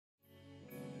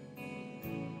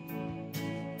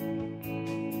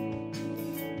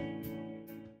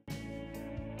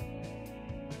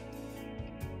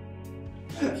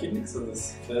Kidneys are the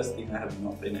first thing I have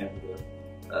not been able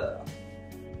to.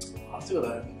 I'll do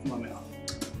that in my mouth.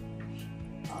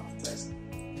 After taste.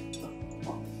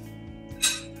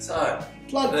 So,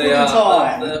 Blood pudding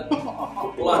time!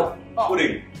 the blood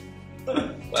pudding.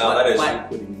 Wow, that is black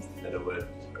pudding is a better word.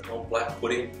 not black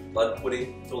pudding, blood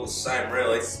pudding. It's all the same,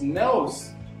 really.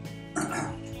 Smells.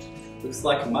 Looks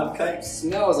like a mud cake.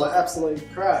 Smells like absolute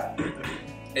crap.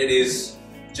 It is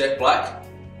jet black.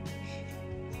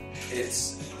 It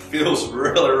feels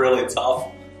really, really tough.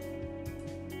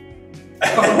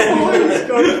 He's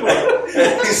going for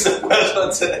it. He's the first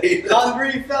one to eat it.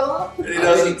 Hungry fella? And he I've been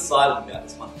doesn't. excited about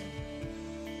this one.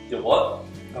 You what?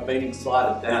 I've been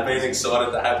excited I've about been this.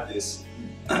 excited to have this.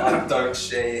 I don't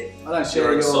share. I don't share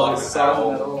You're your excited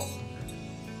excitement at at all.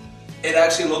 It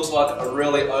actually looks like a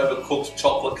really overcooked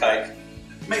chocolate cake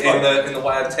in the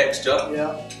way of texture.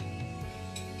 Yeah.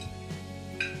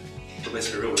 But let's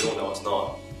be real, we all know it's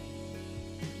not.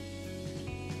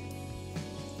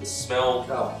 The smell.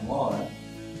 Come on.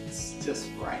 It's just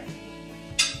rank.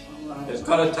 There's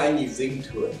got a tiny zing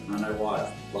to it. I know why.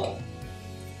 It's blood.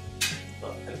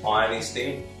 An irony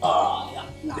sting. Ah,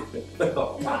 No.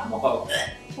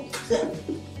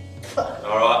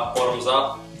 Alright, bottoms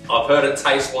up. I've heard it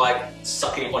tastes like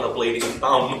sucking on a bleeding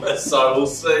thumb, so we'll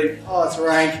see. Oh, it's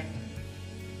rank.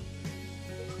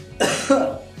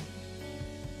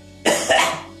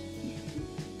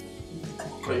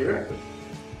 What do you reckon?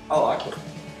 I like it.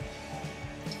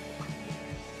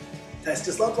 Tastes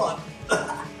just like blood.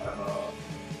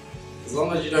 As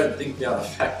long as you don't think about the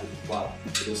fact that it's blood,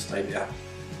 it'll stay down.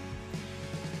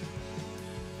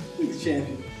 Look at the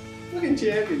champion. Look at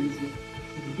champions.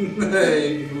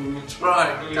 Hey,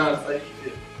 try. Can't say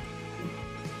shit.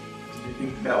 Did you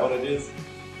think about what it is?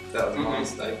 That was my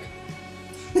mistake.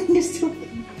 You're still.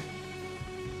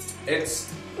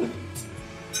 It's.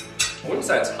 I wouldn't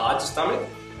say it's hard to stomach.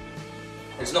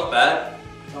 It's not bad.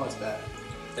 Oh, it's bad.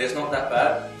 It's not that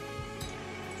bad.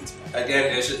 It's bad.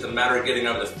 Again, it's just a matter of getting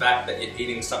over the fact that you're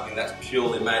eating something that's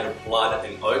purely made of blood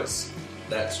and oats.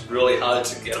 That's really hard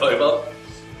to get over.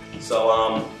 So,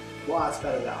 Why it's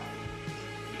better now?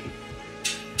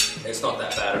 it's not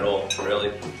that bad at all,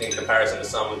 really, in comparison to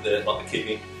some with the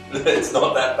kidney. It's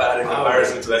not that bad in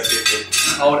comparison to that kidney.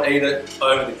 I would eat it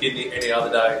over the kidney any other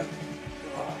day.